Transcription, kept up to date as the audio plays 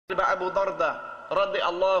Abu Darda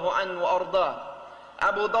radiallahu anhu arda.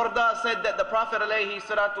 Abu Darda said that the Prophet alayhi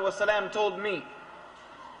salatu wasalam told me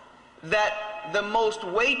that the most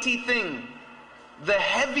weighty thing, the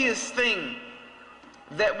heaviest thing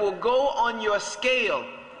that will go on your scale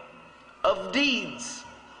of deeds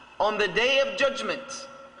on the day of judgment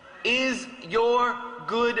is your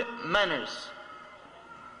good manners.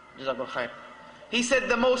 He said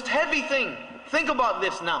the most heavy thing, think about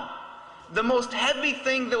this now, the most heavy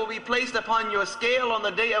thing that will be placed upon your scale on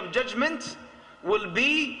the day of judgment will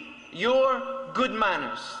be your good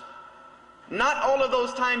manners. Not all of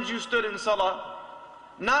those times you stood in salah,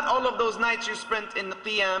 not all of those nights you spent in the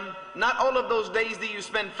qiyam, not all of those days that you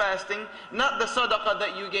spent fasting, not the sadaqah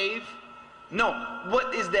that you gave. No,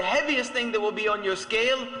 what is the heaviest thing that will be on your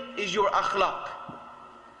scale is your akhlaq.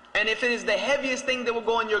 And if it is the heaviest thing that will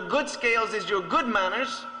go on your good scales is your good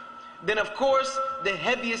manners, then of course the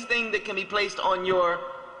heaviest thing that can be placed on your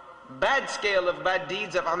bad scale of bad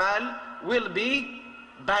deeds of amal will be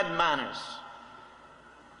bad manners.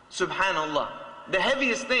 Subhanallah, the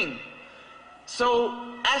heaviest thing.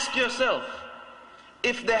 So ask yourself,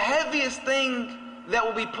 if the heaviest thing that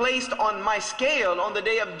will be placed on my scale on the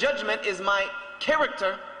day of judgment is my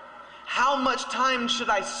character, how much time should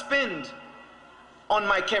I spend on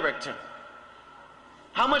my character?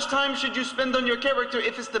 How much time should you spend on your character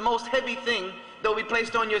if it's the most heavy thing that will be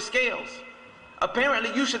placed on your scales?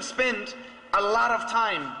 Apparently you should spend a lot of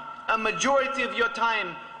time, a majority of your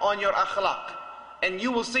time on your akhlaq. And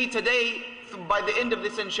you will see today, by the end of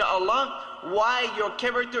this inshaAllah, why your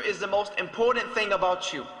character is the most important thing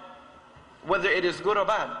about you, whether it is good or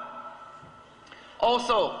bad.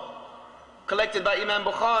 Also, collected by Imam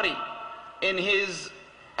Bukhari in his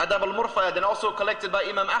Adab al-Murfad, and also collected by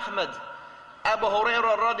Imam Ahmad, Abu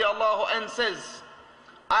Hurairah radiallahu anhu says,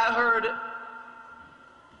 I heard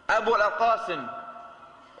Abu al-Qasim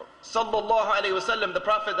sallallahu alayhi wasallam, the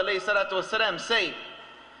Prophet alayhi salatu wasalam, say,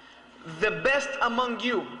 the best among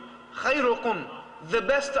you, khayrukum, the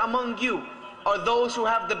best among you are those who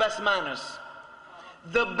have the best manners.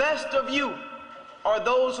 The best of you are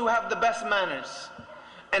those who have the best manners.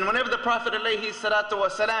 And whenever the Prophet alayhi salatu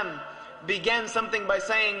wasalam began something by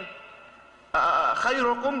saying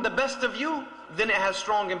khayrukum, the best of you, then it has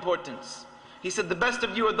strong importance. He said the best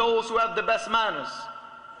of you are those who have the best manners.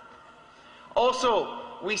 Also,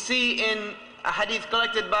 we see in a hadith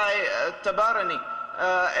collected by Tabarani,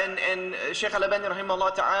 and Shaykh Al-Albani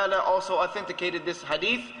rahimahullah ta'ala also authenticated this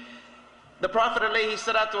hadith. The Prophet alayhi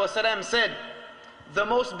salatu wasalam said, the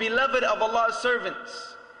most beloved of Allah's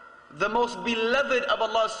servants, the most beloved of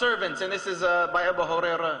Allah's servants, and this is by Abu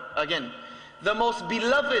Hurairah again, the most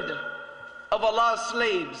beloved of Allah's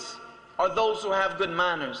slaves are those who have good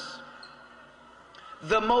manners.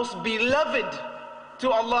 The most beloved to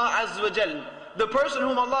Allah Azza wa Jal, the person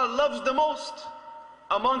whom Allah loves the most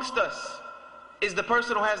amongst us, is the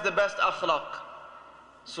person who has the best akhlaq.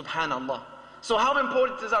 Subhanallah. So how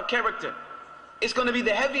important is our character? It's going to be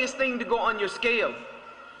the heaviest thing to go on your scale.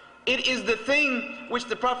 It is the thing which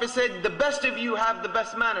the Prophet said, the best of you have the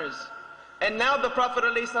best manners. And now the Prophet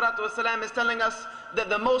ﷺ is telling us that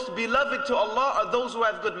the most beloved to Allah are those who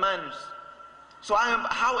have good manners. So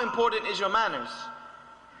how important is your manners?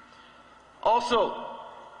 Also,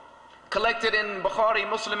 collected in Bukhari,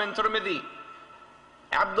 Muslim and Tirmidhi,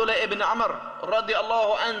 Abdullah ibn Amr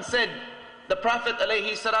radiallahu anh said, the Prophet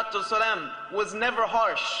ﷺ was never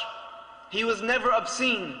harsh. He was never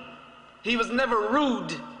obscene. He was never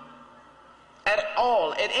rude at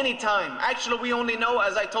all, at any time. Actually, we only know,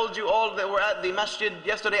 as I told you all that were at the masjid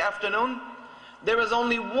yesterday afternoon, there was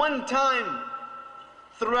only one time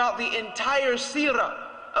throughout the entire seerah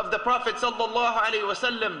of the Prophet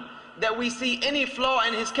ﷺ that we see any flaw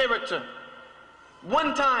in his character.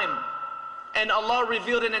 One time, and Allah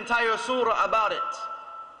revealed an entire surah about it.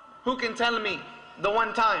 Who can tell me the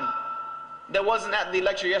one time? That wasn't at the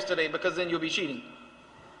lecture yesterday, because then you'll be cheating.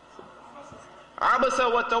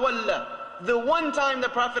 Abasa wa tawalla. The one time the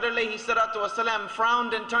Prophet ﷺ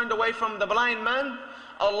frowned and turned away from the blind man,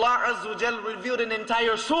 Allah Azza wa Jal revealed an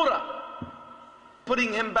entire surah,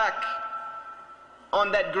 putting him back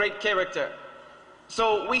on that great character.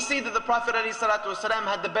 So we see that the Prophet ﷺ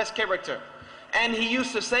had the best character. And he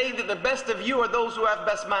used to say that the best of you are those who have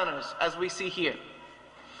best manners, as we see here.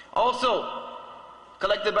 Also,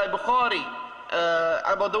 collected by Bukhari,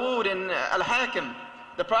 Abu Dawood and Al-Hakim,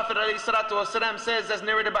 the Prophet ﷺ says, as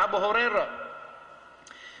narrated by Abu Hurairah,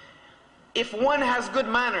 if one has good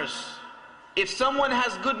manners, if someone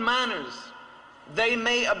has good manners, they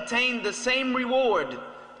may obtain the same reward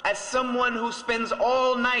as someone who spends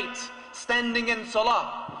all night standing in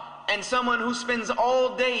salah, and someone who spends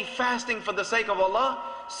all day fasting for the sake of Allah.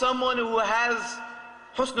 someone who has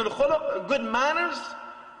husnul khuluq, good manners,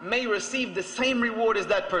 may receive the same reward as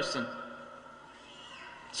that person.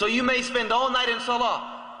 So you may spend all night in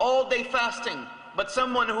salah, all day fasting, but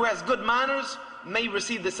someone who has good manners may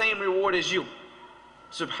receive the same reward as you.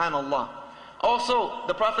 Subhanallah. Also,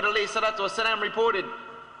 the Prophet ﷺ reported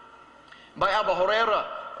by Abu Hurairah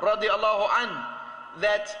radiallahu anh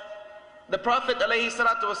that the Prophet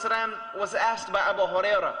ﷺ was asked by Abu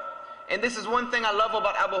Hurairah, and this is one thing I love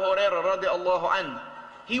about Abu Hurairah radiallahu anh.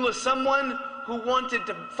 He was someone who wanted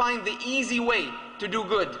to find the easy way to do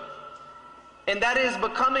good, and that is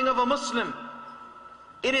becoming of a Muslim.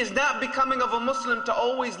 It is not becoming of a Muslim to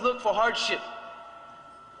always look for hardship.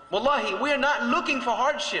 Wallahi, we are not looking for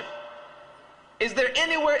hardship. Is there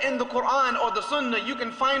anywhere in the Quran or the Sunnah you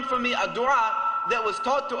can find for me a dua that was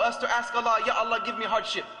taught to us to ask Allah, Ya Allah, give me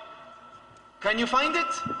hardship? Can you find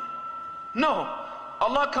it? No.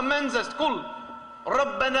 Allah commends us, قُلْ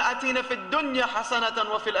رَبَّنَا أَتِينَا فِي الدُّنْيَا حَسَنَةً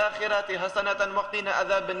وَفِي الْآخِرَةِ حَسَنَةً وَقِنَا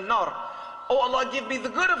عَذَابَ النَّارِ. Oh Allah, give me the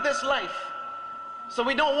good of this life. So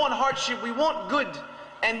we don't want hardship, we want good.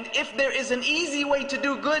 And if there is an easy way to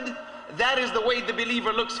do good, that is the way the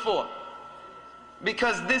believer looks for.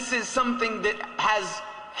 Because this is something that has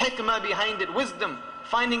hikmah behind it, wisdom,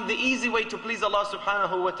 finding the easy way to please Allah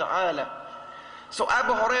subhanahu wa ta'ala. So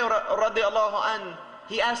Abu Hurairah radiallahu anh,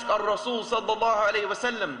 he asked our Rasul sallallahu alayhi wa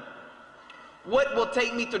sallam, what will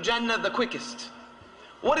take me to Jannah the quickest?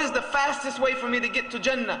 What is the fastest way for me to get to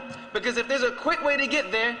Jannah? Because if there's a quick way to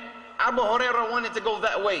get there, Abu Hurairah wanted to go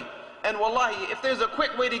that way. And wallahi, if there's a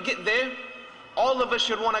quick way to get there, all of us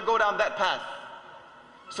should want to go down that path.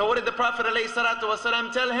 So what did the Prophet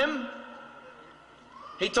ﷺ tell him?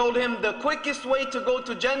 He told him the quickest way to go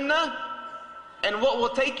to Jannah and what will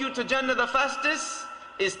take you to Jannah the fastest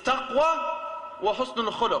is taqwa wa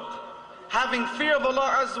husnul khuluq. Having fear of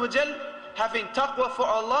Allah Azza wa Jal, having taqwa for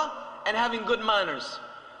Allah, and having good manners.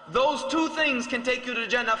 Those two things can take you to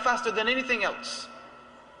Jannah faster than anything else.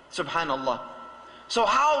 Subhanallah. So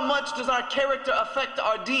how much does our character affect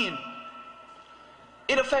our deen?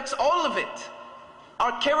 It affects all of it.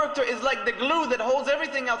 Our character is like the glue that holds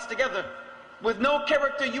everything else together. With no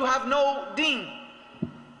character, you have no deen.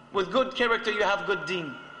 With good character, you have good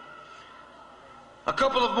deen. A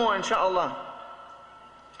couple of more, inshallah.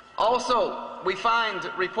 Also, we find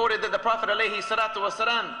reported that the Prophet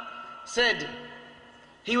ﷺ said,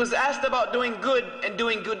 he was asked about doing good and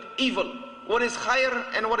doing good evil. What is khair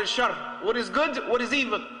and what is shar? What is good, what is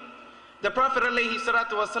evil? The Prophet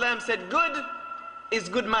ﷺ said, good is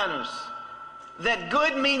good manners. That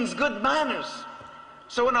good means good manners.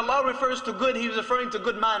 So when Allah refers to good, He was referring to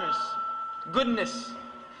good manners, goodness.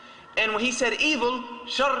 And when He said evil,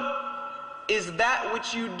 shar, is that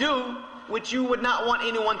which you do, which you would not want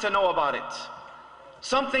anyone to know about it.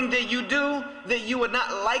 Something that you do, that you would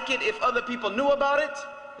not like it if other people knew about it,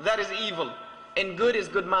 that is evil. And good is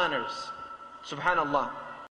good manners. Subhanallah.